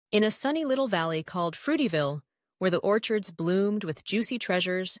In a sunny little valley called Fruityville, where the orchards bloomed with juicy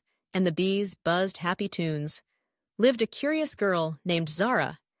treasures and the bees buzzed happy tunes, lived a curious girl named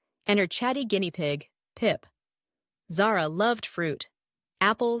Zara and her chatty guinea pig, Pip. Zara loved fruit,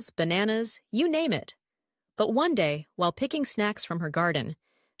 apples, bananas, you name it. But one day, while picking snacks from her garden,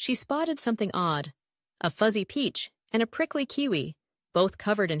 she spotted something odd, a fuzzy peach and a prickly kiwi, both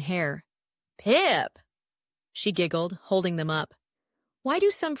covered in hair. "Pip!" she giggled, holding them up. "Why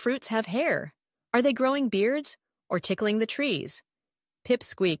do some fruits have hair? Are they growing beards or tickling the trees?" Pip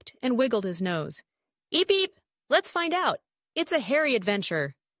squeaked and wiggled his nose. "Eep, eep! Let's find out. It's a hairy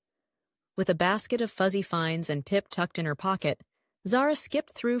adventure." With a basket of fuzzy finds and Pip tucked in her pocket, Zara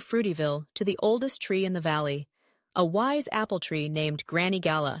skipped through Fruityville to the oldest tree in the valley, a wise apple tree named Granny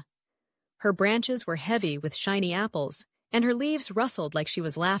Gala. Her branches were heavy with shiny apples, and her leaves rustled like she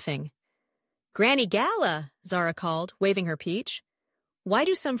was laughing. "Granny Gala!" Zara called, waving her peach. "Why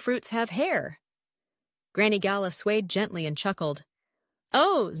do some fruits have hair?" Granny Gala swayed gently and chuckled.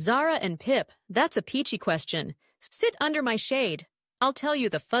 "Oh, Zara and Pip, that's a peachy question. Sit under my shade. I'll tell you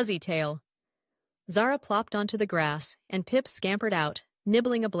the fuzzy tale." Zara plopped onto the grass, and Pip scampered out,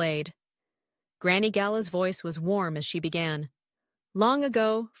 nibbling a blade. Granny Gala's voice was warm as she began. Long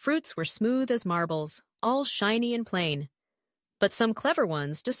ago, fruits were smooth as marbles, all shiny and plain. But some clever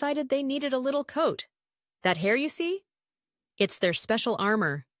ones decided they needed a little coat. That hair you see? It's their special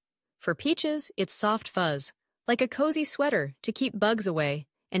armor. For peaches, it's soft fuzz, like a cozy sweater to keep bugs away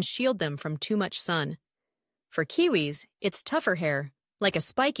and shield them from too much sun. For kiwis, it's tougher hair, like a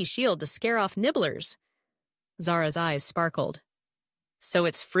spiky shield to scare off nibblers. Zara's eyes sparkled. "So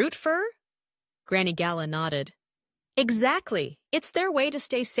it's fruit fur?" Granny Gala nodded. "Exactly. It's their way to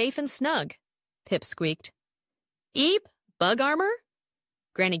stay safe and snug," Pip squeaked. "Eep, bug armor?"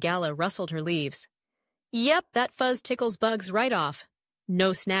 Granny Gala rustled her leaves. "Yep, that fuzz tickles bugs right off.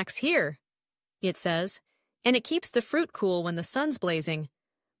 No snacks here," it says, and it keeps the fruit cool when the sun's blazing.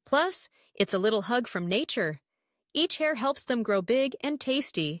 Plus, it's a little hug from nature. Each hair helps them grow big and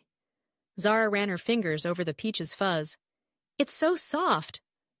tasty. Zara ran her fingers over the peach's fuzz. "It's so soft.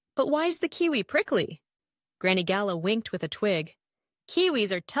 But why's the kiwi prickly?" Granny Gala winked with a twig.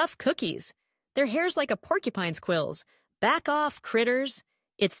 "Kiwis are tough cookies. Their hair's like a porcupine's quills. Back off, critters.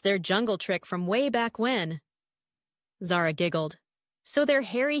 It's their jungle trick from way back when." Zara giggled. "So they're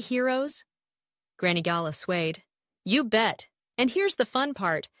hairy heroes?" Granny Gala swayed. "You bet. And here's the fun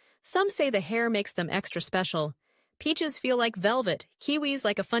part. Some say the hair makes them extra special. Peaches feel like velvet, kiwis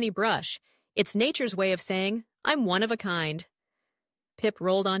like a funny brush. It's nature's way of saying, I'm one of a kind." Pip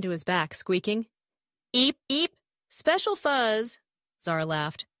rolled onto his back, squeaking. "Eep, eep, special fuzz," Zara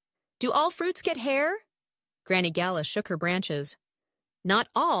laughed. "Do all fruits get hair?" Granny Gala shook her branches. "Not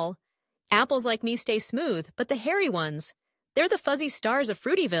all. Apples like me stay smooth, but the hairy ones, they're the fuzzy stars of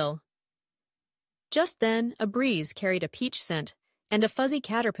Fruityville." Just then, a breeze carried a peach scent, and a fuzzy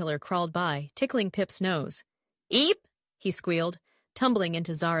caterpillar crawled by, tickling Pip's nose. "Eep!" he squealed, tumbling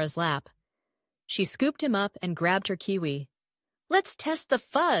into Zara's lap. She scooped him up and grabbed her kiwi. "Let's test the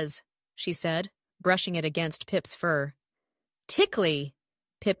fuzz," she said, brushing it against Pip's fur. "Tickly!"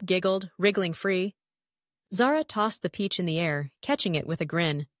 Pip giggled, wriggling free. Zara tossed the peach in the air, catching it with a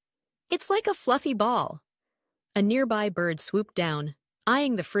grin. "It's like a fluffy ball." A nearby bird swooped down,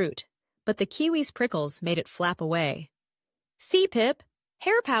 eyeing the fruit, but the kiwi's prickles made it flap away. "See, Pip!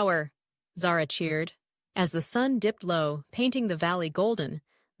 Hair power!" Zara cheered. As the sun dipped low, painting the valley golden,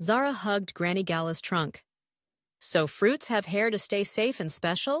 Zara hugged Granny Gala's trunk. "So fruits have hair to stay safe and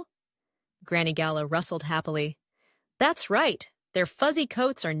special?" Granny Gala rustled happily. "That's right. Their fuzzy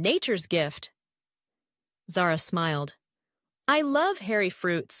coats are nature's gift." Zara smiled. "I love hairy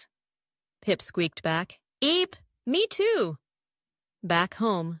fruits." Pip squeaked back. "Eep! Me too!" Back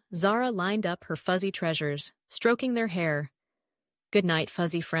home, Zara lined up her fuzzy treasures, stroking their hair. "Good night,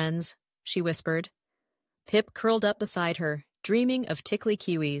 fuzzy friends," she whispered. Pip curled up beside her, dreaming of tickly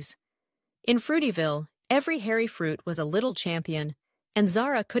kiwis. In Fruityville, every hairy fruit was a little champion, and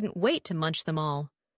Zara couldn't wait to munch them all.